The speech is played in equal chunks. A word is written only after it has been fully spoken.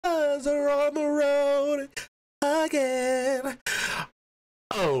fellas are on the road again.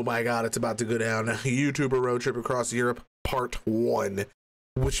 Oh my God, it's about to go down. YouTuber road trip across Europe, part 1,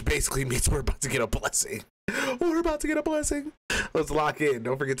 which basically means we're about to get a blessing. We're about to get a blessing. Let's lock in.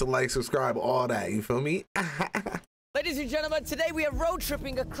 Don't forget to like, subscribe, all that. You feel me? Ladies and gentlemen, today we are road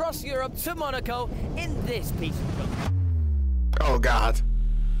tripping across Europe to Monaco in this piece of junk. Oh God.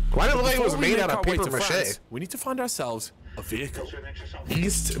 Why did it look like it was made out of paper mache? We need to find ourselves a vehicle.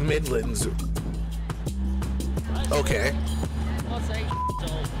 East Midlands. Okay.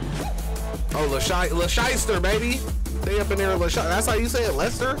 Oh, LeShyster, baby. Stay up in there, LeShyster. That's how you say it,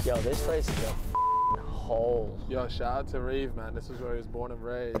 Lester? Yo, this place is a hole. Yo, shout out to Reeve, man. This is where he was born and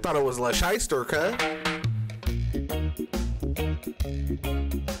raised. I thought it was LeShyster, cuz.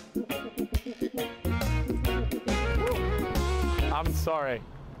 I'm sorry.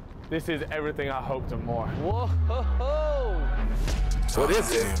 This is everything I hoped and more. Whoa! What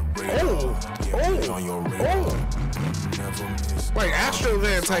is it? Oh! Like Astro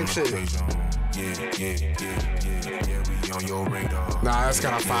Van type shit. Nah, that's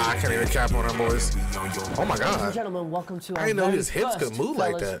kind of fire. I can't even cap on them boys. Oh my God. Ladies and gentlemen, welcome to our I didn't know very his hips could move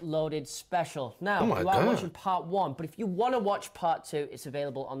like Fellas that. Loaded special. Now, Oh my you are God. watching part 1, but if you want to watch part 2, it's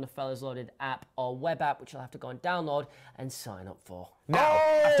available on the Fellas Loaded app or web app, which you'll have to go and download and sign up for. Now,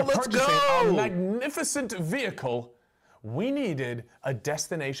 Oh, after let's purchasing go. our magnificent vehicle, we needed a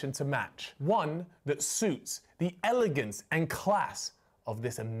destination to match. One that suits the elegance and class of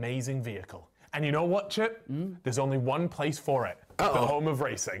this amazing vehicle. And you know what, Chip? There's only one place for it. The home of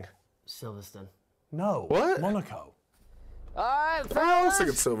racing. Silverstone. No. What? Monaco. Alright, I was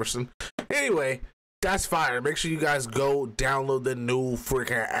thinking fellas. Silverstone. Anyway, that's fire. Make sure you guys go download the new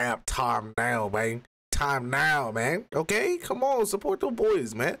freaking app. Time now, man. Time now, man. Okay? Come on, support the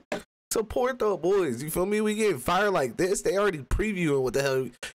boys, man. Support the boys. You feel me? We getting fire like this. They already previewing what the hell.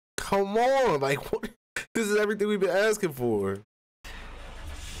 Come on. Like, what? This is everything we've been asking for.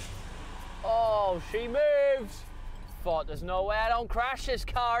 Oh, she moves. Thought there's no way I don't crash this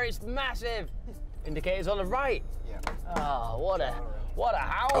car. It's massive. Indicators on the right. Yeah. Oh, what a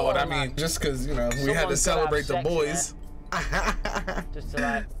howl. Oh, I mean, just because, you know, we had to Someone's gotta have celebrate the sex in boys. Just to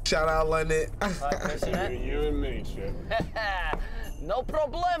like, Shout out, London. You and me, Chip. no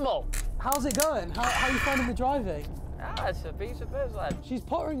problemo. How's it going? How are you finding the driving? Ah, it's a piece of biz, lad. She's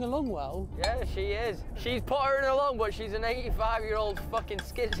pottering along well. Yeah, she is. She's pottering along, but she's an 85-year-old fucking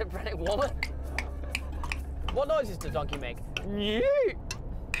schizophrenic woman. What noises does donkey make? Yeah.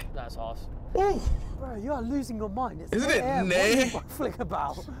 That's horse. Ooh. Bro, you are losing your mind. It's Isn't it 8 AM. nay? What are you waffling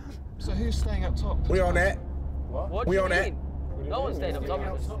about? So who's staying up top? We on that. What We do you on that. mean? No one's staying up top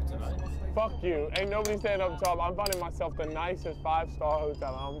of us. Fuck you. Ain't nobody staying up top. I'm finding myself the nicest 5-star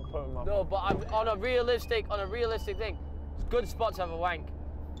hotel. I'm putting my... No, but I'm on a realistic thing. It's a good spot to have a wank.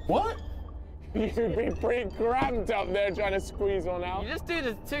 What? You'd be pretty cramped up there trying to squeeze one out. You just do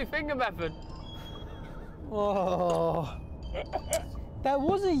the 2-finger method. Oh. There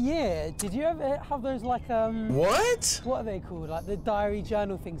was a year. Did you ever have those like What? what are they called? Like the diary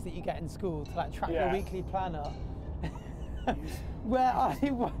journal things that you get in school to like track your weekly planner. Where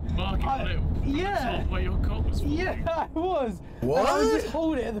yeah, Where your coat was from. yeah, I was. What? And I would just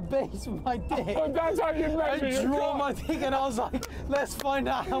hold it at the base with my dick. Oh, that's how you measure And your draw cock. my dick, and I was like, let's find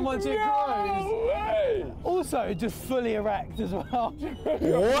out how much it grows. No way! Also, just fully erect as well. What Whacking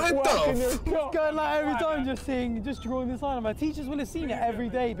the your f? cock. Going like every time, just drawing this line. And my teachers will have seen it every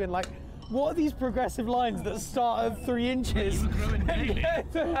day, been like, what are these progressive lines that start at 3 inches? You were growing daily.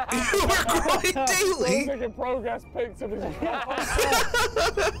 You were growing daily. Taking progress pics of his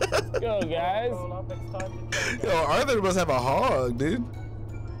Go, guys. Yo, Arthur must have a hog, dude.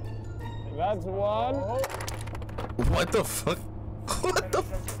 That's one. What the fuck? What the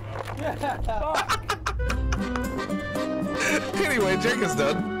Anyway, Jake is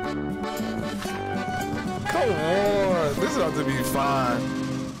done. Come on. This is about to be fine.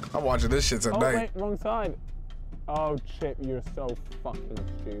 I'm watching this shit Oh, tonight. wait, wrong side. Oh, Chip, you're so fucking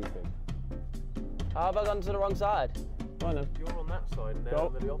stupid. How have I gone to the wrong side? Go on then. You're on that side now.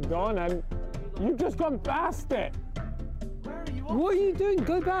 Go on then. You've just gone past it. What are you doing?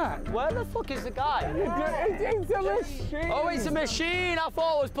 Go back. Where the fuck is the guy? It's a machine. Oh, it's a machine. I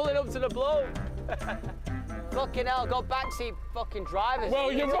thought I was pulling up to the bloke. Fucking hell, got backseat fucking drivers.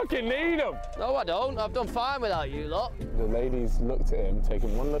 Well, you fucking need them. No, I don't. I've done fine without you lot. The ladies looked at him,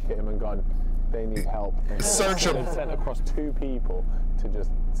 taken one look at him and gone, they need help. And Search 'em. They sent across 2 people to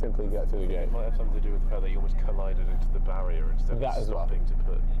just simply get through the gate. Might have something to do with the fact that you almost collided into the barrier instead That of as well. stopping to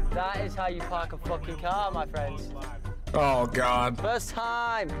put. That is how you park a fucking car, my friends. Oh God. First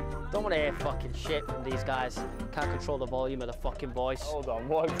time. Don't want to hear fucking shit from these guys. Can't control the volume of the fucking voice. Hold on,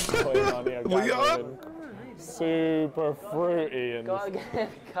 what's going on here? Leon? Super fruity and Gotta get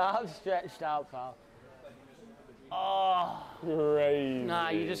calves stretched out, pal. Oh. crazy. Nah,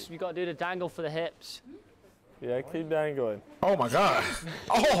 you gotta do the dangle for the hips. Yeah, keep dangling. Oh my God.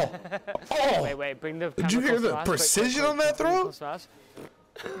 Oh. Oh. Wait, bring the Did you camera hear close the to us. precision on that throw? Close to us.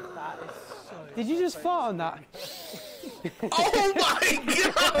 Did you just fart on that? Oh my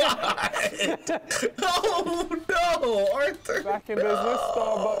God! Oh no, Arthur! Back in business,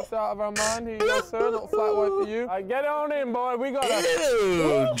 Starbucks out of our mind. Here you go, sir. Little flat white for you. Right, get on in, boy. We got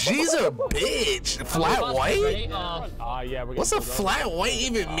Ew, she's a bitch. Flat white? Ready? yeah, we're What's a flat white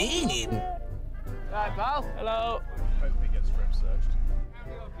even mean? Right, pal. Hello. Hopefully get strip searched.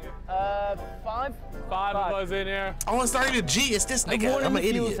 5. Five of us in here. Oh, it's not even G, it's this nigga. I'm an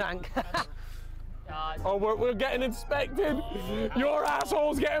idiot. Tank. Oh, we're getting inspected. Your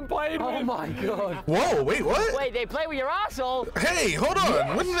asshole's getting played with. Oh my God. Whoa, wait, what? Wait, they play with your asshole? Hey, hold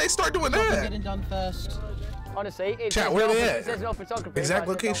on. When did they start doing that? Getting done first. Honestly, it Chat, says where no, they it at? says no photography. Exact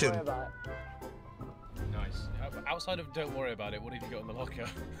but I said location. don't worry about it. Nice. Outside of don't worry about it, what have you got in the locker?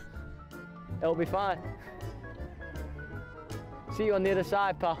 It'll be fine. See you on the other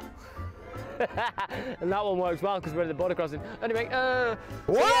side, pal. And that one works well because we're at the border crossing. Anyway, so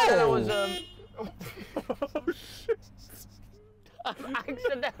yeah, that was Oh, I'm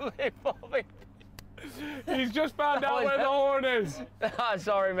accidentally falling. He's just found out where the horn is.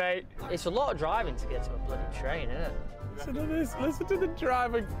 Sorry, mate. It's a lot of driving to get to a bloody train, isn't it? Listen to this. Listen to the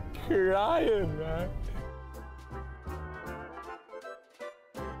driver crying, man.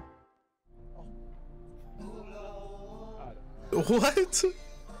 What?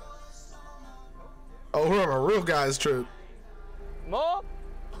 Oh, we're on a real guy's trip. More?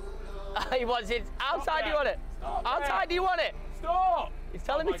 He wants it. Outside, do you want it? Outside, do you want it? Stop! He's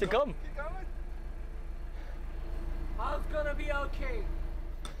telling me to come. I'm gonna be okay.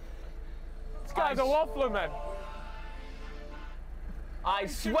 This guy's a waffler, man. I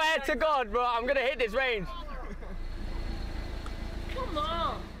swear to God, bro, I'm gonna hit this range. Come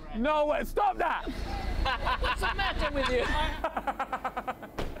on. No way! Stop that! What's the matter with you?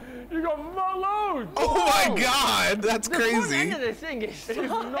 You got more load! Oh my God, that's The front end crazy. of this thing is It's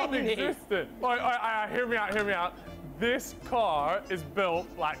non-existent. Hear me out, hear me out. This car is built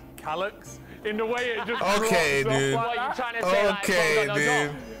like calyx in the way it just Okay, drops off dude. like What, you that. trying to say Okay, like, got no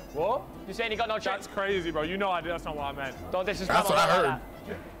dude. job? What? You saying he got no chance? That's crazy, bro. You know that's not what I meant. Don't disrespect That's what I my man heard. like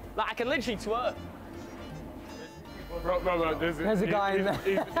that. Like, I can literally twerk. Bro, There's a guy in there.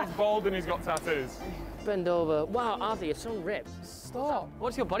 He's bald and he's got tattoos. Bend over. Wow, Arthur, you're so ripped. Stop.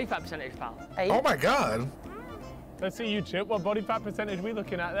 What's your body fat percentage, pal? Oh my God. Let's see you, Chip. What body fat percentage are we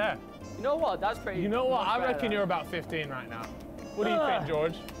looking at there? You know what? That's pretty. You know what? much I better, reckon though. you're about 15 right now. What do you think,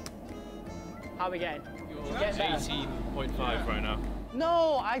 George? How we getting? You're Get better. 18.5 right now.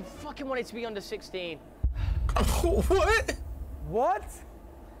 No, I fucking wanted to be under 16. What? What?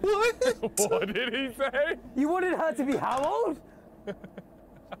 What? What did he say? You wanted her to be how old?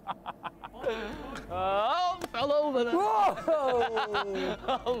 Oh, fell over there. Whoa!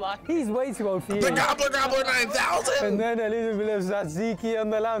 Oh my. He's way too old for you. The Gobbler 9000? And then a little bit of tzatziki on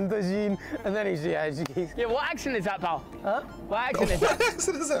the lantagine, and then he's keeps. Yeah, what accent is that, pal? Huh? What accent is that? What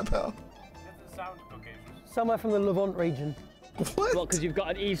accent is that, pal? Somewhere from the Levant region. What? Well, because you've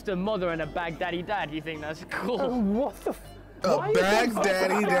got an Eastern mother and a Baghdadi dad. You think that's cool? What the? A Why are you saying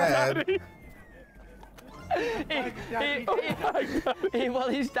Baghdadi dad. Well,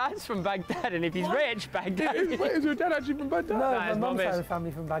 his dad's from Baghdad, and if he's rich, Baghdad. Wait, is your dad actually from Baghdad? No, Nah, my his mum's mum side is. of the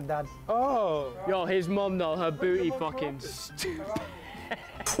family from Baghdad. Oh. Yo, his mum though, her booty fucking stupid.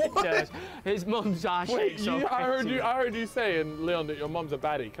 His mum's ass Wait, shakes so I crazy. heard you saying, Leon, that your mum's a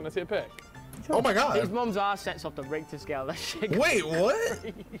baddie. Can I see a pic? Oh my His God. mum's ass sets off the Richter scale. That shit. Wait, what?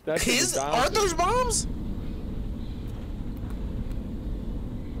 That's His Arthur's mom's?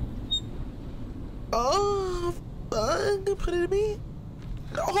 Oh, fuck. Put it in me.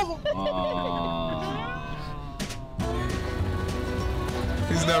 Oh.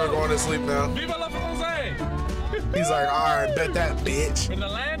 He's never going to sleep now. Viva la France! He's like, all right, bet that bitch. In the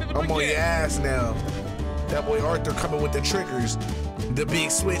land of the I'm on your ass now. That boy Arthur coming with the triggers, the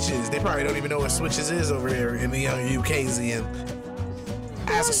big switches. They probably don't even know what switches is over here in the young UKzian.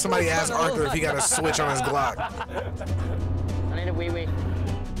 Somebody ask Arthur if he got a switch on his Glock. I need a wee wee.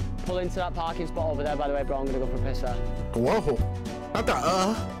 Pull into that parking spot over there, by the way, bro. I'm gonna go for a piss there. Whoa. Not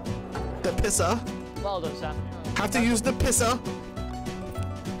the pisser. Well done, sir. Have to use the pisser.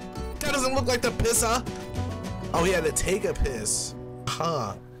 That doesn't look like the pisser. Oh, he had to take a piss.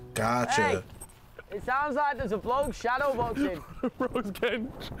 Huh. Gotcha. Hey. It sounds like there's a bloke shadow boxing. Bro's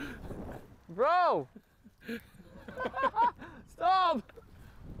getting... Bro! Stop!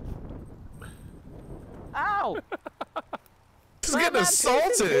 Ow! He's getting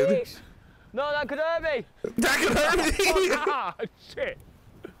assaulted. No, that could hurt me. That could hurt me. Ah, shit.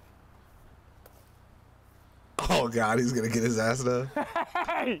 Oh God, he's gonna get his ass done.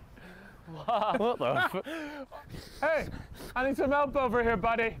 Hey! What the Hey, I need some help over here,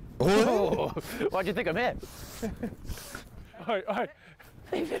 buddy. What? Why'd you think I'm here? Oi.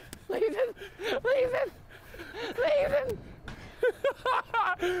 Leave him! Leave him! Leave him! Leave him!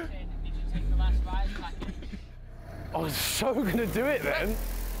 Did you take the last ride package? I was so gonna do it then.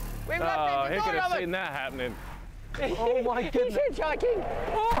 We've Oh, left he it. could have seen that happening. Oh my goodness! He's hitchhiking!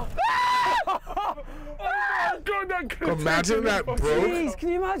 Oh my God, that could have Imagine that broke. Jeez, can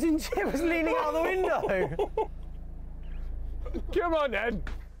you imagine Chip was leaning out the window? Come on, then.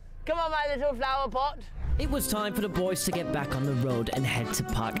 Come on, my little flower pot. It was time for the boys to get back on the road and head to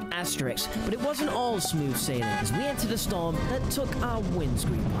Park Asterix, but it wasn't all smooth sailing as we entered a storm that took our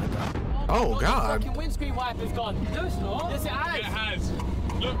windscreen wiper. Oh God. Fucking windscreen wiper's gone. No, it's not. Yes, it has. It has.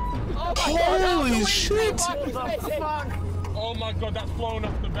 Look. Oh my Holy shit! Oh my God, that's blown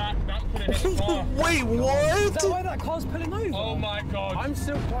off the back. That could have hit the car. Wait, what? Why that car's pulling over? Oh my God. I'm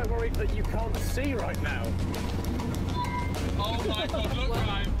still quite worried that you can't see right now. Oh my God, look,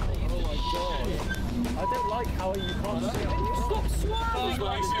 Ryan. Oh my God. I don't like how you can't see. Stop swerving! Oh, you've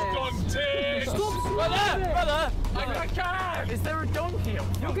gone tits. Stop swerving! Brother! I can't. Is there a donkey up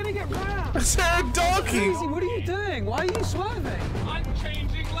You're gonna get rammed! Is there a donkey? Crazy, what are you doing? Why are you swerving? I'm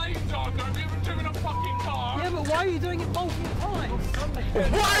changing lanes, dog. Have you ever driven a fucking car? Yeah, but why are you doing it multiple times?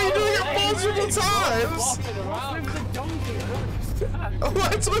 Why are you doing it multiple times? What's with the donkey? I don't understand.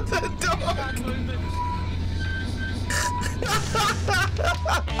 What's with the donkey?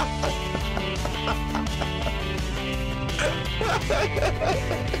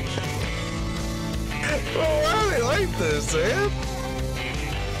 Why do they like this, man?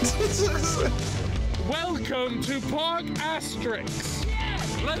 Welcome to Park Asterix.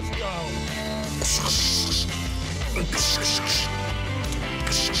 Let's go.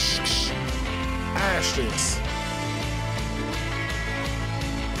 Asterix.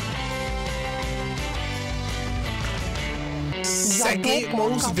 Second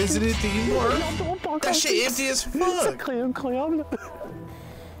most visited theme park. That shit empty as fuck. Incroyable.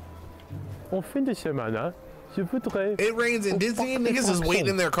 En fin de semaine, je voudrais. It rains in Disney and niggas is waiting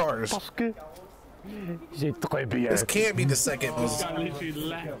in their cars. Parce que j'ai très bien. This can't be the second most. This guy literally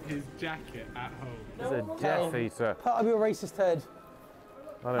left his jacket at home. It's a Death Eater. Part of your racist head.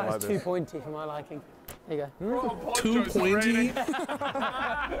 I don't like That's too pointy for my liking. There you go. Too pointy.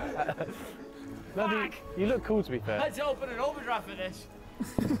 Bloody, you look cool to be fair. Let's open an overdraft for this.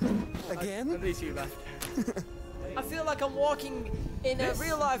 Again? At least you left. I feel like I'm walking in a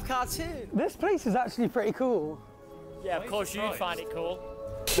real life cartoon. This place is actually pretty cool. Yeah, of course you'd find it cool.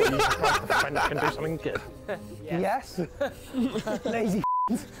 Friend can do something good. Yes. Lazy.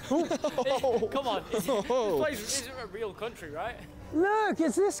 Come on, this place isn't a real country, right? Look,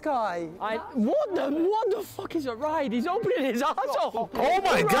 it's this guy. What the fuck is a ride? He's opening his arsehole. Oh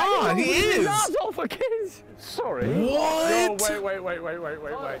my God, he His is. arsehole for kids. Sorry. What? No,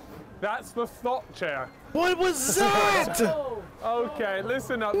 wait. That's the thought chair. What was that? Okay,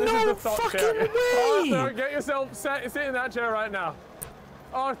 listen up. This is No the thought fucking chair. way. Arthur, get yourself sit in that chair right now.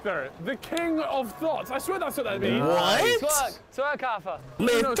 Arthur, the king of thoughts. I swear that's what that means. What? Twerk, Arthur. Le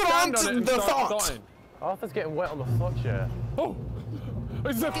stand on it thought, and the start thought. thoughting. Arthur's getting wet on the thought chair. Oh,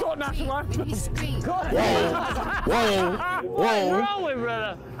 it's the thought national anthem. Whoa. What's wrong with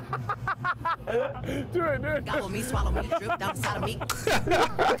brother? Do it. Swallow me, drip down inside of me.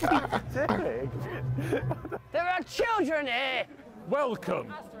 There are children here.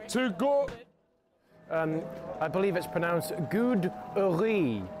 Welcome to Go. I believe it's pronounced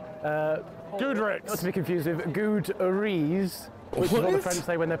Good-Uri. Goodricks. Not to be confused with Good-Uries, which is what the What? French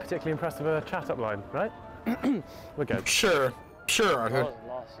say when they're particularly impressed with a chat-up line, right? We're good. Sure, Arthur.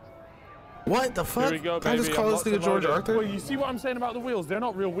 What the fuck? Here we go, Can I just baby. call I'm this nigga locked George and Arthur? loaded. Well, you see what I'm saying about the wheels? They're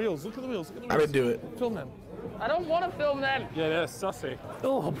not real wheels. Look at the wheels. I didn't do it. Film them. I don't want to film them. Yeah, they're sussy.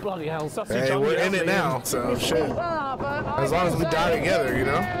 Oh, bloody hell. Sussy Hey, Johnny, we're in that's it the now, so shit. As long as we die together, you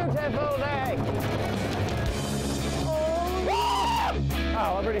know? Beautiful day.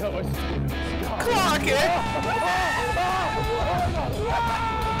 Oh, I really hope it's... Clock it!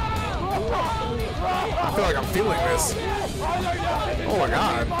 I feel like I'm feeling this. Oh my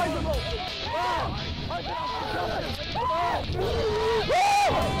God.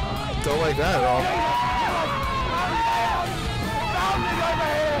 Don't like that at all.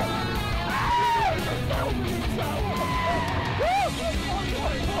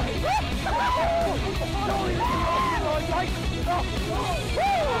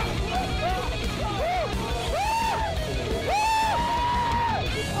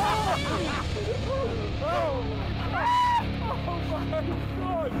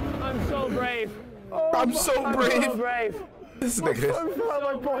 I'm so brave. So brave. This My nigga. phone fell out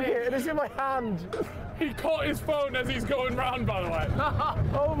of my pocket and it's in my hand. He caught his phone as he's going round, by the way.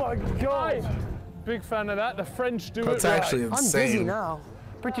 Oh my god. Big fan of that. The French do That's it right. actually I'm dizzy insane. now.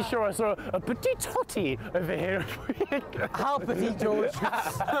 Pretty sure I saw a petit totty over here. How petite, George?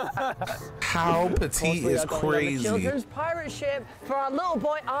 How petite is crazy. Children's pirate ship for our little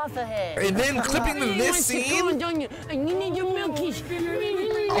boy Arthur here. And then clipping to this scene. And you need your milkies.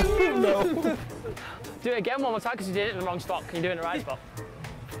 Oh no. Do it again one more time because you did it in the wrong spot. Can you do it in the right spot?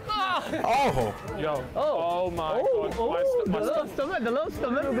 Oh. Yo. Oh my god. The little stomach, the little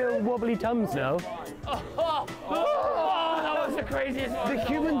stomach. A little bit of wobbly tums now. Oh, that was the craziest one. The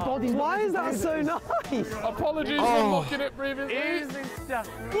human body. Why is that so nice? Apologies for looking at previously. Easy stuff.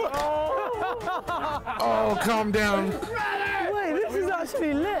 Oh, calm down. Wait, this is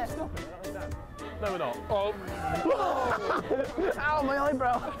actually lit. No, we're not. Oh. Ow, my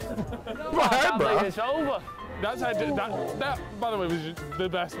eyebrow. My eyebrow. It's over. That's how that, by the way, was the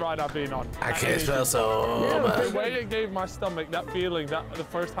best ride I've been on. I can't feel so The way it gave my stomach that feeling that the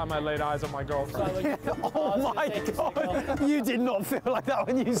first time I laid eyes on my girlfriend. Oh my god. You did not feel like that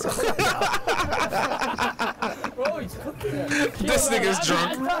when you saw it. This nigga's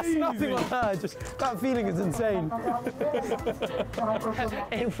drunk. That's nothing like that. Just that feeling is insane.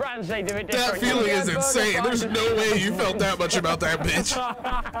 In France, they do it That different. feeling is insane. There's no way you felt that much about that bitch.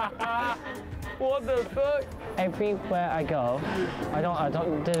 What the fuck? Everywhere I go, I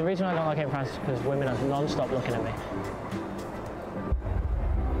don't. The reason I don't like it in France is because women are non-stop looking at me.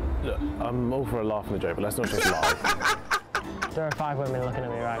 Look, I'm all for a laugh and a joke, but let's not just lie. There are 5 women looking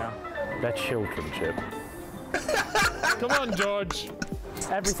at me right now. They're children, Chip. Come on, George.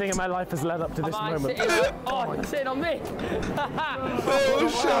 Everything in my life has led up to this moment. Oh, you're sitting on me. Oh,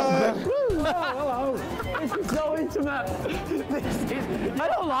 shit. Hello. This is so intimate. I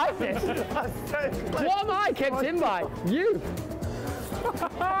don't like this. What am I kept in by? You.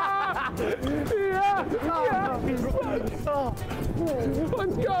 Yeah.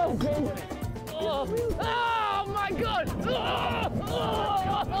 Let's go. Oh my god.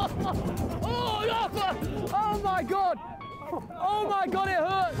 Oh my god. Oh my god, it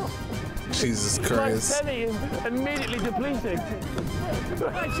hurts. Jesus My Christ. belly is immediately depleting.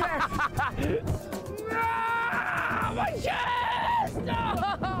 My chest. My chest.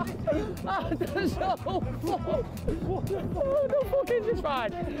 That's so full. Oh, the fuck is this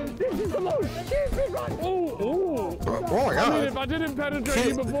ride? This is the most stupid ride. Oh my I mean, god. if I didn't penetrate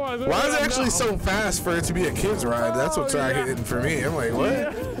you before, I Why is it actually so fast for it to be a kid's ride? That's what's hitting for me. I'm like,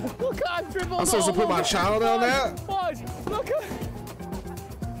 what? Look, I've dribbled. I'm supposed to put my child on that? What? Look at.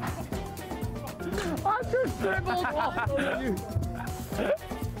 I've just dribbled all over you.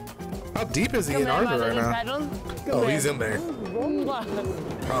 How deep is he in Arthur right now? Oh, he's in there.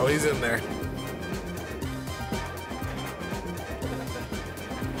 Oh, he's in there.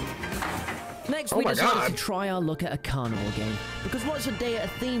 Next, Oh we my decided God. to try our luck at a carnival game. Because what's a day at a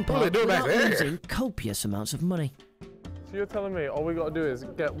theme What are they park doing back without there? losing copious amounts of money? So you're telling me all we got to do is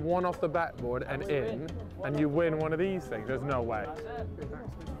get one off the backboard and in, and you win one of these things? There's no way.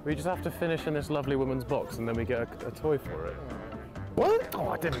 We just have to finish in this lovely woman's box and then we get a toy for it. What? Oh,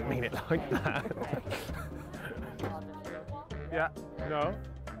 I didn't mean it like that. Yeah. No.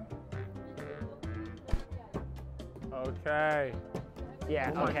 Okay.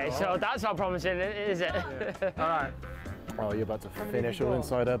 Yeah, okay, so that's not promising, is it? All right. Oh, you're about to finish all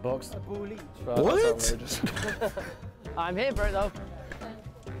inside her box. What? I'm here for it though.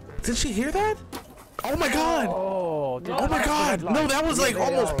 Did she hear that? Oh my god! Oh, Oh my god! No, that was like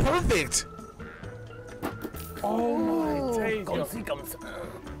almost perfect! Oh my days. yo.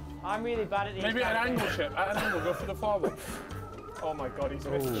 I'm really bad at these. Maybe at an angle, Chip. At an angle, go for the far one. Oh my god, he's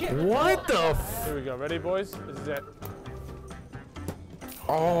missed. What the f- Here we go. Ready, boys? This is it.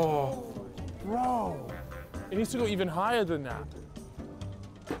 Oh. Bro. It needs to go even higher than that.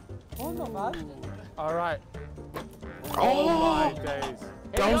 Oh, not bad. All right. Oh! My days.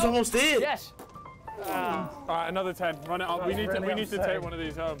 That was almost it! Yes. All right, another 10. Run it up. We need to take one of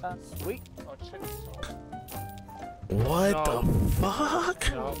these home. Sweet. Oh, shit. What No. the fuck?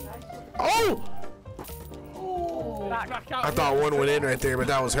 No. Oh! Back out. I thought one went in right there, but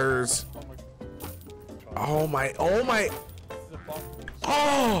that was hers. Oh my, oh my.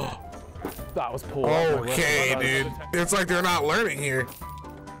 Oh! that was poor. Okay, dude. It's like they're not learning here.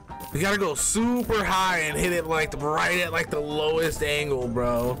 You gotta go super high and hit it like right at like the lowest angle,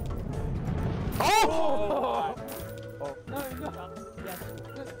 bro. Oh!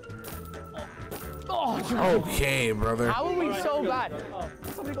 Okay, brother. How are we so bad?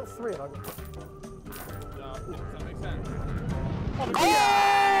 Somebody got 3 and I got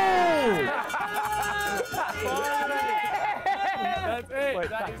Oh! That's it.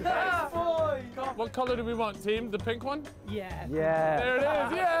 What color do we want, team? The pink one? Yeah. Yeah. There it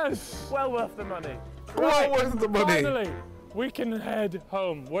is. Yes. Well worth the money. Well worth the money. Finally, we can head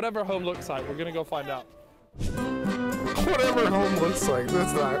home. Whatever home looks like, we're gonna go find out. Whatever home looks like.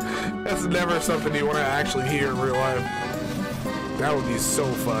 That's never something you want to actually hear in real life. That would be so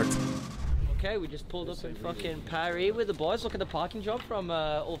fucked. Okay, we just pulled up in fucking Paris with the boys. Look at the parking job from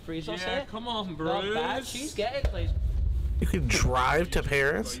Old Friezos here. Come on, Not bad. Bruce. Jeez, get it, please. You could drive to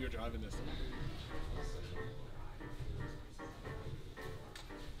Paris? You're driving this.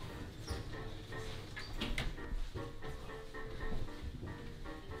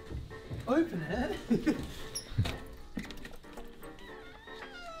 Open it.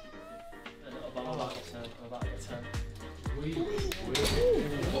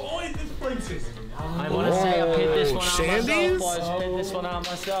 I want to say I picked this one out Shandy's? myself, boys. Picked this one out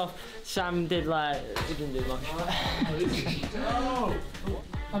myself. Sam did he didn't do much.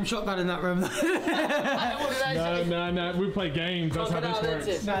 I'm shotgun in that room. No. We play games. That's how this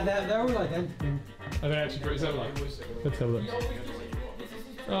works. Nah, they're all identical. Are they actually pretty similar? Let's have a look.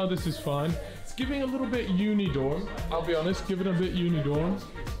 Oh, this is fun. It's giving a little bit Unidorm. I'll be honest, giving a bit Unidorm.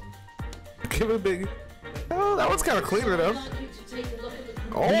 Give it a big. Oh, that one's kind of cleaner though.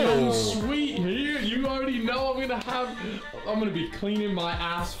 Oh, Oh, sweet here. You already know I'm gonna be cleaning my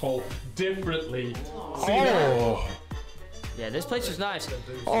asshole differently. See that? oh, Yeah, this place is nice.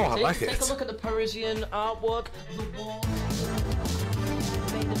 oh, I like Take a it. look at the Parisian artwork. The walls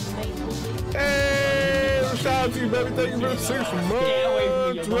made of maple. Hey, shout out to you, baby. Thank you for the 6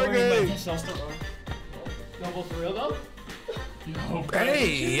 months. Reggae. Double for real though?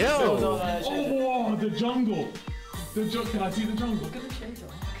 Hey, yo. Oh, the jungle. Can I see the jungle?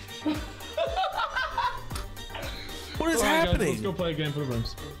 What is All right, guys, happening? let's go play a game for the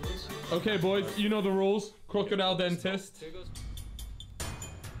rooms. Okay, boys, you know the rules. Crocodile dentist.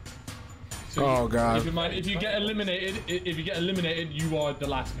 So Oh, God. If you get eliminated, you are the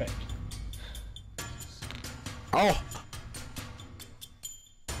last pick. Oh.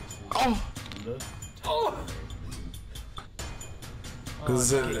 Oh. Oh!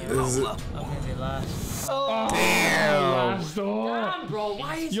 Is it? Oh, Damn. Last door. damn, bro,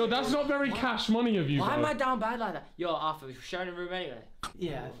 why is Yo, that's not very cash money of you, Why am bro. I down bad like that? Yo, Arthur, we're sharing a room anyway.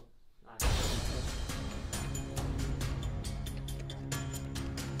 Yeah.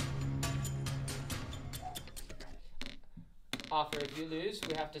 Arthur, if you lose,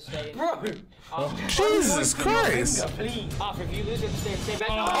 we have to stay in. Bro! Jesus Christ. Please. Arthur, if you lose, we have to stay in the same bed.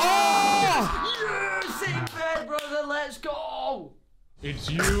 Oh. Yeah, same bed, brother, let's go! It's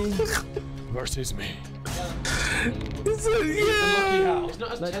you versus me. It's a, yeah.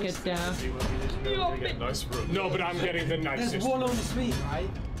 Let's get down. Nice room. No, but I'm getting the There's nicest. one on the suite, right?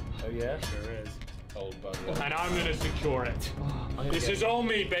 Oh yeah, sure is. Old bugger. And I'm gonna secure it. This is all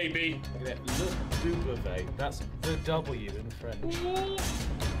me, baby. Le Duvet. That's the W in French.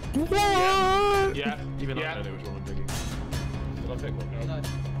 What? Yeah. Even I yeah. don't know which one I'm picking. Will I pick one? No.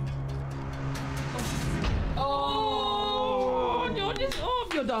 Oh, George is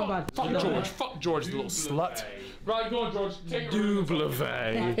off. You're down bad. Fuck George. Fuck George, the little slut. Right, go on, George. Take your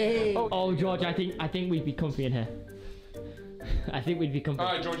Duvet. Oh, George, I think we'd be comfy in here. I think we'd be comfy.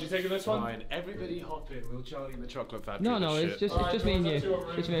 All right, George, you taking this one? Fine. Everybody hop in. We'll Charlie in the chocolate factory. No, this it's shit. just me and you.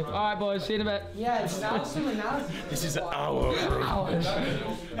 Just me. All right, boys, see you in a bit. Yeah, it's now someone else. This is our room.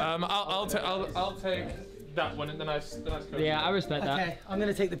 I'll take that one in the nice coat. Yeah, I respect that. Okay, I'm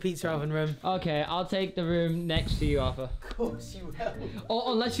gonna take the pizza oven room. Okay, I'll take the room next to you, Arthur. Of course you will.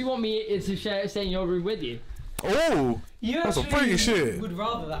 Or unless you want me to stay in your room with you. Oh. You That's some actually freaky shit. would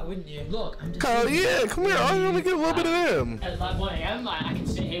rather that, wouldn't you? Look, I'm just. Oh yeah, come here. I'm gonna get a little bit of them. At like 1 AM, like, I can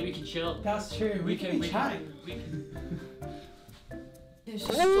sit here, we can chill. That's true. We can be chatting. It's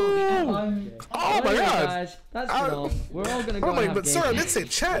just Ooh. so Oh my God. Guys, that's cool. We're all gonna go Oh and my, have but sir, I games. did say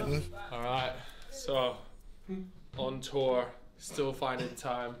chatting. All right, so on tour, still finding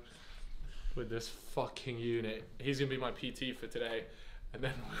time with this fucking unit. He's gonna be my PT for today, and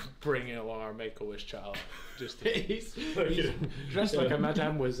then we're bringing along our Make-A-Wish child. Just to He's dressed like a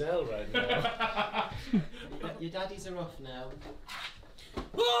Mademoiselle right now. Your daddies are off now.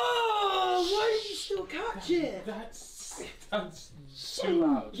 Oh, why did you still catch it? That's too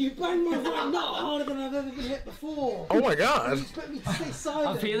loud. You banged my foot not harder than I've ever been hit before. Oh my God. You expect me to stay silent?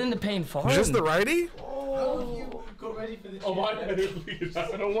 I'm feeling the pain for him. Just the righty? Oh, you got ready for the Oh my God, he's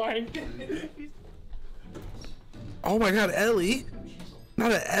having a wank. Oh my God, Ellie.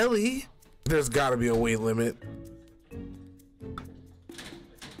 Not an Ellie. There's gotta be a weight limit.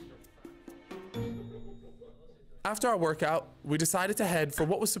 After our workout, we decided to head for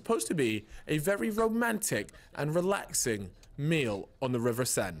what was supposed to be a very romantic and relaxing meal on the River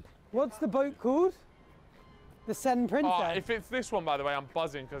Seine. What's the boat called? The Seine Princess. Oh, if it's this one, by the way, I'm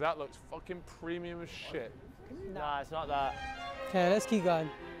buzzing because that looks fucking premium as shit. Nah, it's not that. Okay, let's keep going.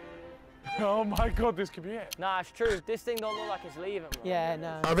 Oh my God, this could be it. Nah, it's true. This thing don't look like it's leaving, bro. Yeah,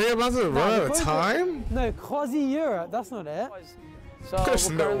 no. Are they about to run out of time? No, Quasi Europe. That's not it. So There's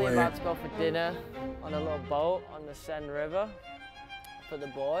we're no currently way. about to go for dinner on a little boat on the Seine River for the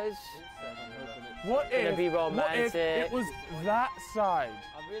boys. What Gonna if, be what if romantic. it was that side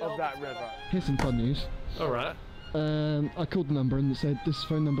I really of hope that it's river? Here's some fun news. All right. I called the number and it said this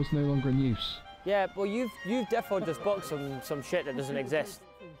phone number's no longer in use. Yeah, well you've defo just booked some shit that doesn't exist.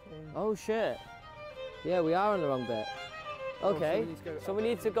 Oh shit. Yeah, we are on the wrong bit. Okay, so we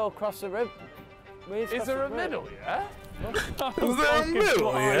need to go across the river. Is there a middle, yeah? Is there a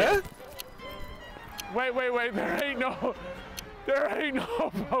middle, yeah? Wait, there ain't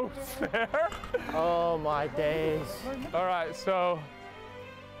no boats there. Oh my days. All right, so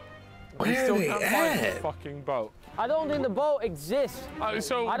we Where still are they can't find the at? fucking boat. I don't think the boat exists.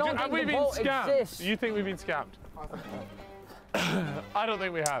 So I don't have think we the been boat scammed? exists. You think we've been scammed? I don't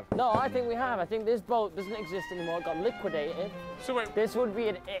think we have. No, I think we have. I think this boat doesn't exist anymore. It got liquidated. So wait, This would be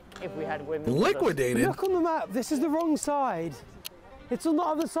an ick if we had women. with us. Liquidated? Look on the map. This is the wrong side. It's on the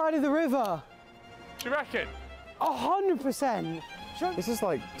other side of the river. do you reckon? 100%. This is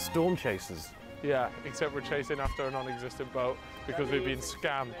like Storm Chasers. Yeah, except we're chasing after a non-existent boat because we've been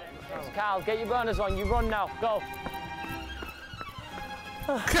scammed. Carl, get your burners on. You run now. Go.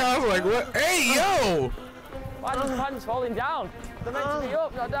 Kyle's like, what? Hey, yo! Why are those pants falling down? They're meant to be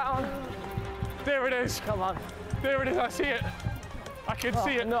up, not down. There it is. Come on. There it is. I see it. I can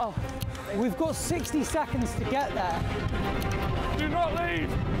see it. No. We've got 60 seconds to get there. Do not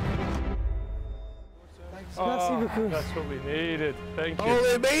leave. Merci beaucoup. That's what we needed. Thank you. Oh,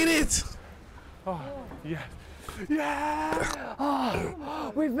 they made it! Oh, yes. Yeah!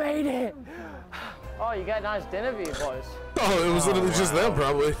 Oh, we've made it. Oh, you get a nice dinner view, boys. Oh, it was literally just them,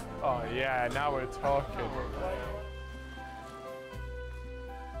 probably. Oh, yeah, now we're talking.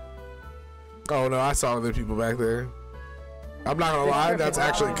 Oh, no, I saw other people back there. I'm not gonna lie, that's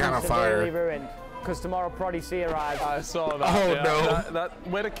actually kind of fire. Ruined, because tomorrow Proddy C arrives. I saw that. Oh, yeah. no. That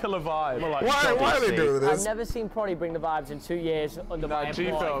way to kill a vibe. Why are they doing I've this? never seen Proddy bring the vibes in 2 years under my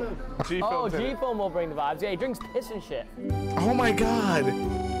employ. G-Film. Oh, G-Film will bring the vibes. Yeah, he drinks piss and shit. Oh my god.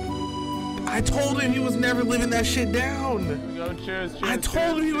 I told him he was never living that shit down. Go, cheers, cheers. I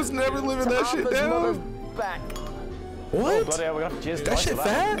told him he was never living that shit Arthur's mother's down. back. What? Bloody hell, we got to cheers That twice shit for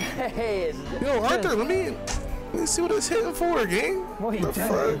that. fat? Hey, it's... Yo, Arthur, let me see what it's hitting for, gang. What are you The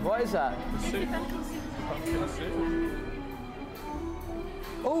doing? fuck? What is that?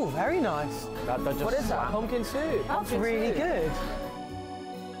 Oh, very nice. What is that? Pumpkin soup. That's really good.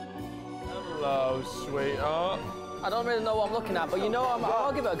 Hello, sweetheart. I don't really know what I'm looking at, but you know,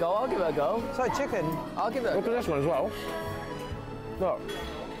 I'll give it a go. I'll give it a go. Sorry, chicken. I'll give it a Look at go. this one as well. Look.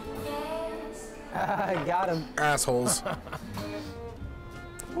 Got him. Assholes.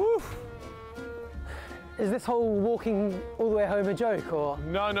 Woo. Is this whole walking all the way home a joke, or?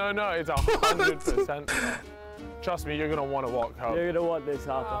 No, it's 100%. Trust me, you're gonna want to walk home. You're gonna want this,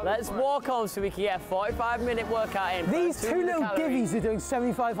 Arthur. Let's walk home so we can get a 45-minute workout in. These two little calories. givvies are doing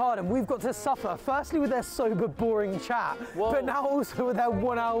 75 hard, and we've got to suffer, firstly with their sober, boring chat, Whoa. but now also with their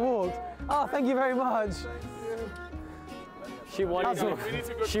 1 hour walk. Oh, thank you very much. She wanted you.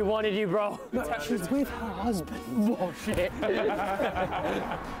 She wanted you, bro. She's with her husband. Oh, shit.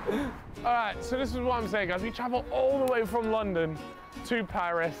 All right, so this is what I'm saying, guys. We travel all the way from London to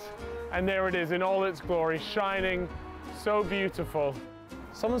Paris, and there it is in all its glory, shining, so beautiful.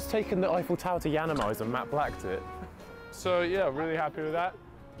 Someone's taken the Eiffel Tower to Yanamize and Matt Blacked it. So yeah, really happy with that.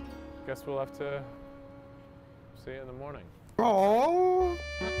 Guess we'll have to see you in the morning. Aww.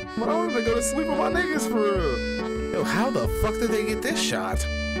 I'm gonna go to sleep with my niggas for real. Yo, how the fuck did they get this shot?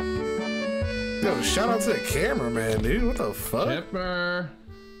 Yo, shout out to the cameraman, dude. What the fuck? Pepper.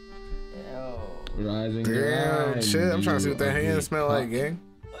 Rising. Damn, grind, shit. I'm trying to see what that you hand smell like, gang.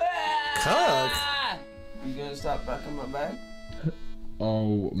 Cuck. You gonna stop back on my bag?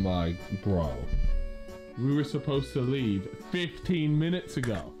 Oh my, bro. We were supposed to leave 15 minutes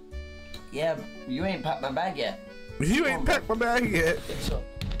ago. Yeah, you ain't packed my bag yet. You ain't packed my bag yet. So,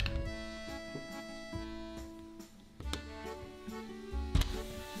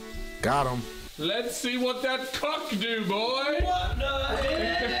 Got him. Let's see what that cock do, boy. What the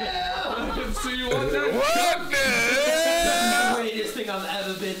hell? Let's see what that What cock the hell? greatest thing I've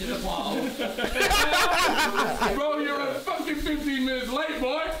ever been to a part of. Bro, you're fucking 15 minutes late,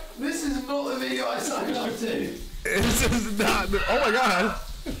 boy. This is not the video I signed up to. This is not. Oh my god.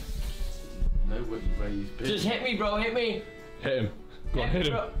 Nobody raised bitch. Just hit me, bro. Hit me. Hit him. Go on, hit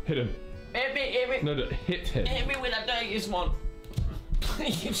him. Hit him. Hit me. Hit me. No, hit him. Hit me with that dirtiest one.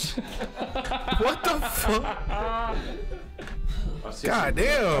 Please. What the fuck? God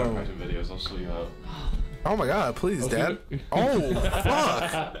damn. Videos, I'll show you how. Oh my god, please, Dad. Oh,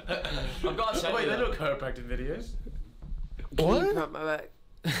 fuck. I've got to say, wait, they look chiropractic videos. What? Pat my back.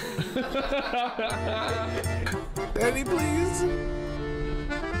 Daddy, please.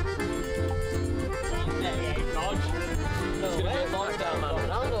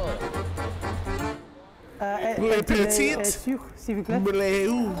 Le petit. S'il vous plaît.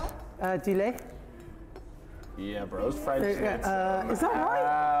 Du lait. Yeah, bro, it's French. Is that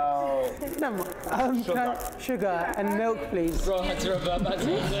right? No, sugar and milk, please. Bro, I had to revert back to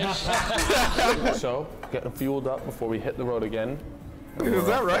English. So, getting fueled up before we hit the road again. Is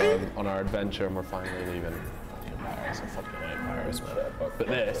that right? On our adventure, and we're finally leaving. Paris, I fucking hate Paris, man. But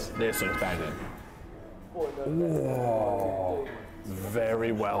this is banging. Whoa.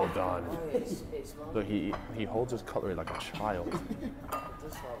 Very well done. Look, he holds his cutlery like a child.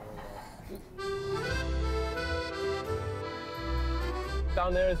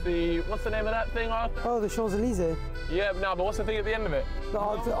 Down there is what's the name of that thing, Arthur? Oh, the Champs-Élysées. Yeah, no, but what's the thing at the end of it? The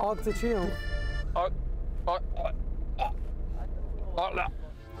Arc de Triomphe.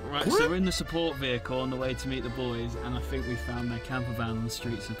 Right, so we're in the support vehicle on the way to meet the boys, and I think we found their camper van on the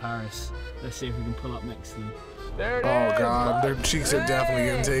streets of Paris. Let's see if we can pull up next to them. There it is! Oh god, their cheeks are definitely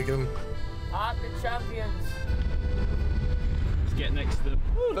getting taken. Arc the champions. Let's get next to them.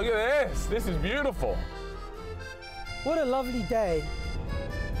 Ooh, look at this! This is beautiful. What a lovely day.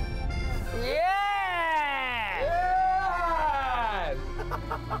 Yeah! Yeah!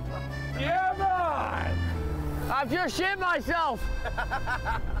 Yeah, man! I've just shit myself.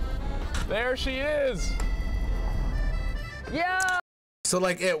 There she is. Yeah. So,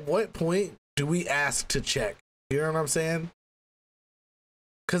 like, at what point do we ask to check? You know what I'm saying?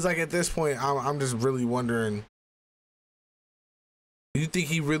 Because, like, at this point, I'm just really wondering. Do you think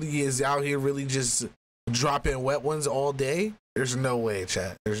he really is out here really just dropping wet ones all day? There's no way,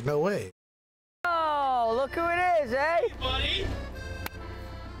 chat. There's no way. Oh, look who it is, eh? Buddy.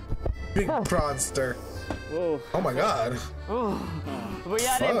 Big fraudster. Whoa. Oh my god. We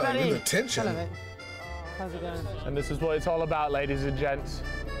had it, Fuck, buddy. the tension. Hello, mate. How's it going? And this is what it's all about, ladies and gents.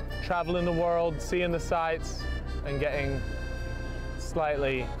 Traveling the world, seeing the sights, and getting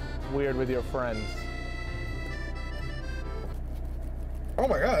slightly weird with your friends. Oh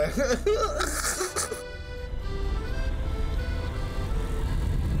my god.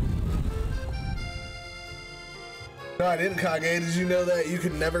 No, I didn't, Kage. Did you know that you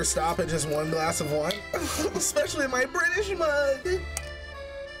could never stop at just one glass of wine? Especially my British mug.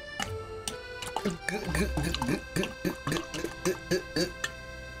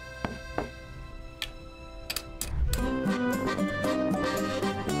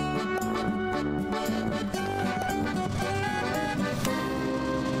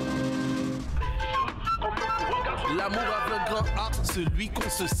 L'amour aveugle grand A, celui qu'on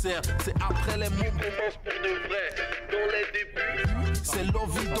se sert. C'est après les mots qu'on mange pour de vrai. Dans les débuts, c'est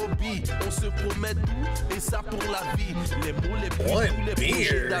l'envie d'hobby. On se promet tout, et ça pour la vie. Les mots, les buts, tous les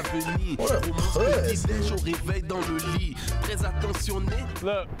projets d'avenir. Au petit-déj, au réveil dans le lit. Très attentionné.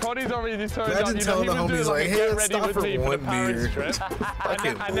 Look, Proddy's already turned Imagine on. You know, telling he the was homies doing like, a hey, get let's ready stop with for me for the one Paris beer. trip.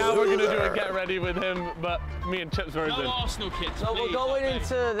 and now we're gonna do a get ready with him, but me and Chip's version. No Arsenal kits. So we're going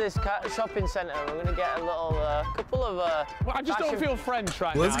into this shopping centre. We're gonna get a little couple of. Well, I just don't feel French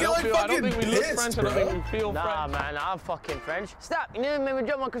right Let's now. get like I don't think we fucking look pissed, French. I don't bro. think we feel Nah, French. man, I'm fucking French. Stop! You never made me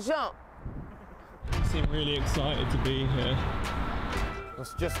drop my croissant. You seem really excited to be here.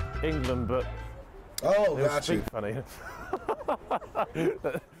 It's just England, but Oh, they got you. speak funny.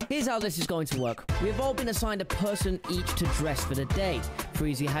 Here's how this is going to work. We've all been assigned a person each to dress for the day.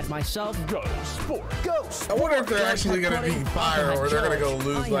 Freezy had myself. Go sport. Go I wonder if they're George actually had gonna be Proddy, fire Arthur or had they're gonna go George,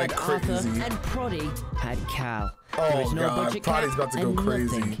 lose I like had Arthur, crazy. and Proddy had Cal. Oh, There is no God, budget Proddy's cap, about to go and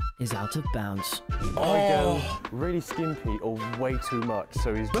crazy. nothing is out of bounds. Either really skimpy or way too much,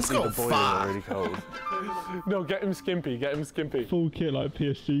 so he's Let's just go either boiling 5. or really cold. No, get him skimpy. Get him skimpy. Full kit like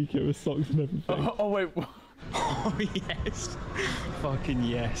PSG kit with socks and everything. Oh wait. Oh yes. Fucking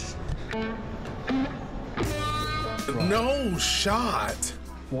yes. No shot.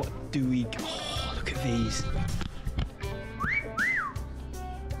 What do we... Oh, look at these.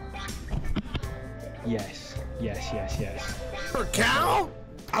 Yes. Yes, yes, yes. For Cal?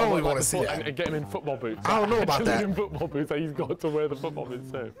 I don't even want to see that. And get him in football boots. I don't know about that. In football boots, like he's got to wear the football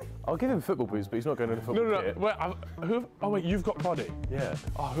boots too. I'll give him football boots, but he's not going to the football kit. Wait, oh wait, you've got Proddy? Yeah.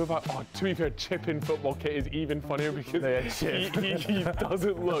 Oh, who about, to be fair, Chip in football kit is even funnier because he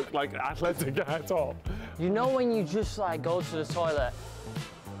doesn't look like athletic at all. You know when you just like go to the toilet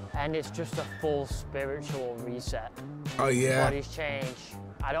and it's just a full spiritual reset? Oh yeah. Bodies change.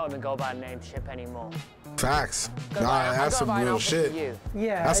 I don't even go by the name Chip anymore. Facts. Nah, that's some real shit.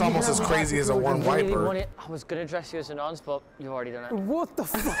 Yeah. That's almost as crazy as a one wiper. I was gonna dress you as a nonce, but you've already done it. What the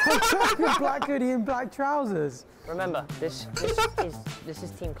fuck? Black hoodie and black trousers. Remember, this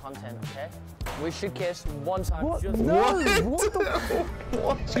is team content, okay? We should kiss one time. What? Just No. What the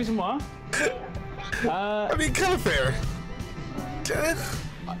fuck? Excuse me, what? I mean, kind of fair.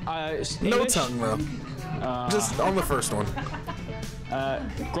 No tongue though. Just on the first one.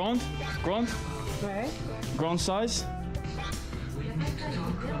 Grand? Ouais. Grand size?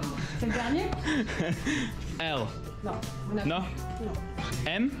 C'est le dernier? L. Non. No? Non.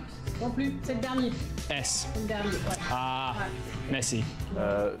 M? Non plus, c'est le dernier. S. C'est le dernier, ouais. Ah, Messi.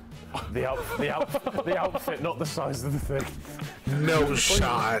 The outfit, not the size of the thing. No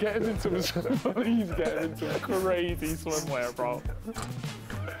shot. He's getting into a crazy swimwear, bro.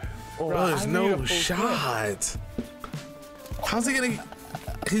 Bro, there's no shot. How's he gonna?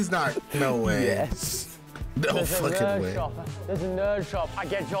 He's not. No way. Yes. No There's fucking a nerd way. shop. There's a nerd shop. I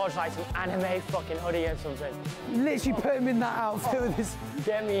get George like some anime fucking hoodie or something. Literally put him in that outfit with his.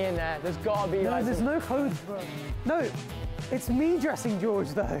 Get me in there. There's gotta be No, like. there's no clothes, bro. No, it's me dressing George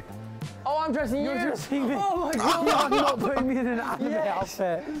though. Oh, I'm dressing you. You're dressing me. Oh my god. I'm not putting me in an anime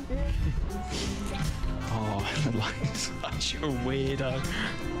outfit. Oh, like such a weirdo.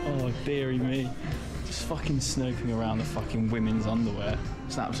 Oh, dearie me. Just fucking snooping around the fucking women's underwear.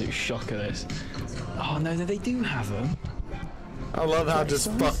 It's an absolute shock of this. Oh no, they do have them. I love how just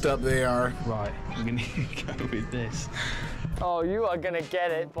fucked up they are. Right, I'm gonna go with this. Oh, you are gonna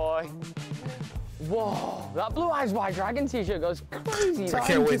get it, boy. Whoa, that Blue Eyes White Dragon t-shirt goes crazy. I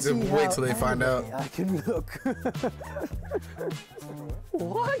can't wait till they find out. I can look.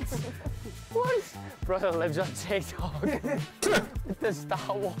 What? What? Brother lives on TikTok. The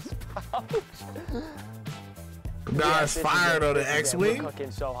Star Wars pouch. Nah, it's fire though, the X-Wing. We're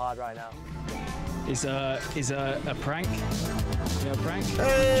cooking so hard right now. Is a prank? Yeah, a prank?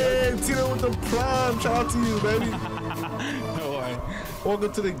 Hey, Tito with the prime. Shout out to you, baby. No worry.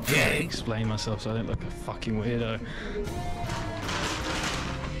 Welcome to the gang. Explain myself so I don't look a fucking weirdo.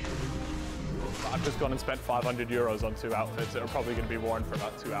 I've just gone and spent 500 euros on 2 outfits that are probably going to be worn for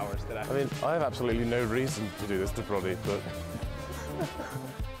about 2 hours today. I mean, I have absolutely no reason to do this to Proddy, but...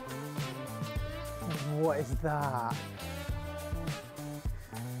 What is that?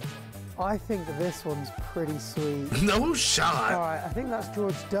 I think this one's pretty sweet. No shot. All right, I think that's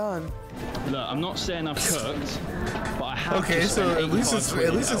George done. Look, I'm not saying I've cooked, but I have. Okay, just so spent at least it's 85 quid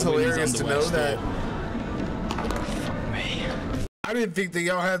at a women's hilarious to underwear know store. that. I didn't think that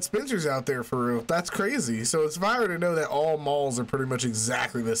y'all had Spencer's out there for real. That's crazy. So it's fire to know that all malls are pretty much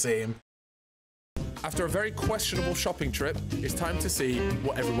exactly the same. After a very questionable shopping trip, it's time to see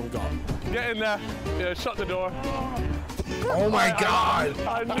what everyone got. Get in there. Yeah, shut the door. Oh my god!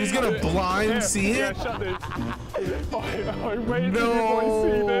 He's gonna blind see it? Yeah, shut this. I waited No. for you to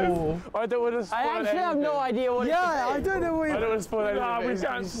see this. I don't want to spoil I actually have no idea what it is. Yeah, I don't know what I don't want to spoil anything. Nah, we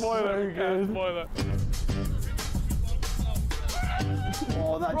can't spoil it. We can't spoil it.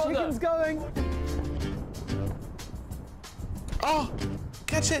 Oh, that chicken's going. Oh,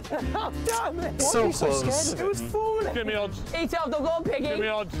 catch it! Oh, damn it! So Why are you close. scared of it? It was falling. Give me odds. Eat off the goal, piggy. Give me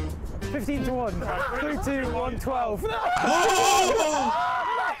odds. 15 to 1. 3, 2, 1, 12.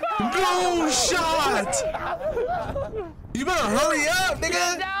 No shot! You better hurry up, Get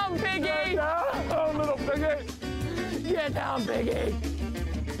nigga! down, piggy. Oh, little piggy. Get down, piggy.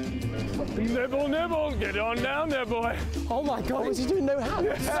 Nibble, nibble. Get on down there, boy. Oh my god, what's he doing? No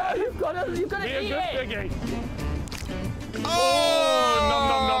hands. Yeah. You've got to Be a eat good it. piggy. Oh! Nom,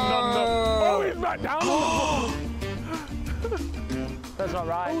 nom, nom, nom, nom. Oh, he's back down. That's not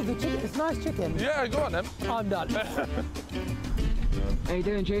right. Oh, the chicken. It's nice chicken. Yeah, go on then. I'm done. How you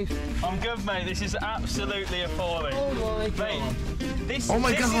doing, Chief? I'm good, mate. This is absolutely appalling. Oh my god. Mate, this Oh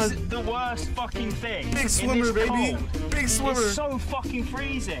my this God. is the worst fucking thing. Big in swimmer, this baby. cold. Big swimmer. It's so fucking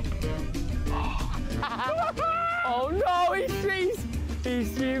freezing. Oh no, he's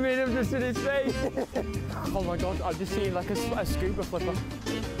fuming him just in his face. Oh my god, I've just seen like a scuba flipper.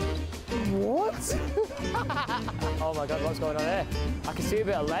 What? Oh my god, what's going on here? I can see a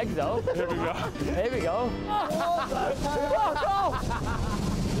bit of leg though. Here we go. Here we go.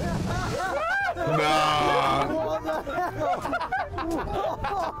 Nah. What the hell?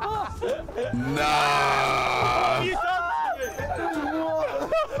 Nah.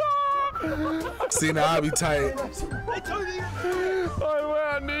 See, now I'll be tight. Oh, where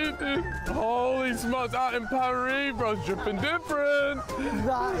I need this. Holy smokes, out in Paris, bro, dripping different.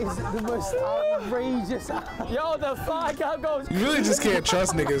 That is the most outrageous. Yo, the fuck goes. You really just can't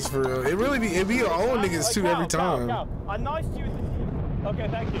trust niggas for real. It be your own niggas too every time. I'm nice to you. Okay,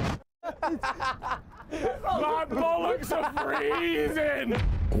 thank you. My bollocks are freezing.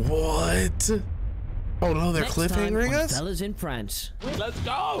 What? Oh no, they're Next time cliffhangering on us? Fellas in France. Let's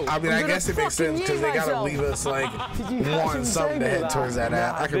go. I mean, I guess it makes sense because they gotta leave us like wanting something to head towards that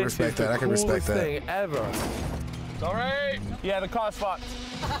app. I can respect that. I can respect that. Thing ever. Sorry. Yeah, the car's fucked.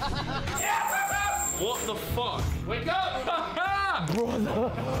 What the fuck? Wake up!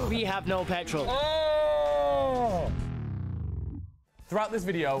 Brother. We have no petrol. Oh. Throughout this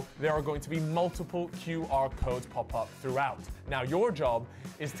video, there are going to be multiple QR codes pop up throughout. Now, your job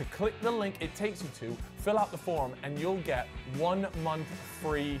is to click the link it takes you to, fill out the form, and you'll get 1 month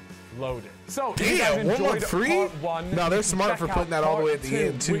free loaded. So, if you guys Damn, 1 month enjoyed free? part one, No, they're you can smart for check putting out that all the way part at the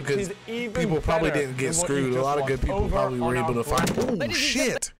end too, which because is even people probably better didn't get than what screwed. you A lot of just good people watched probably over were on able to our find. brand- Oh Ladies and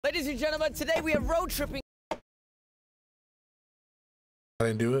shit! Ladies and gentlemen, today we are road tripping. I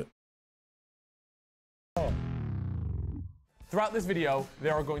didn't do it. Throughout this video,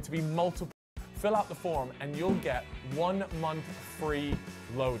 there are going to be multiple. Fill out the form and you'll get 1 month free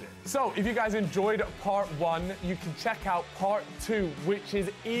loaded. So if you guys enjoyed part one, you can check out part two, which is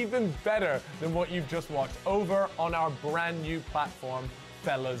even better than what you've just watched over on our brand new platform,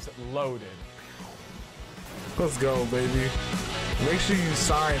 Fellas Loaded. Let's go, baby. Make sure you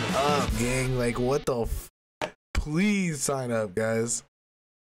sign up, gang. Like, what the f? Please sign up, guys.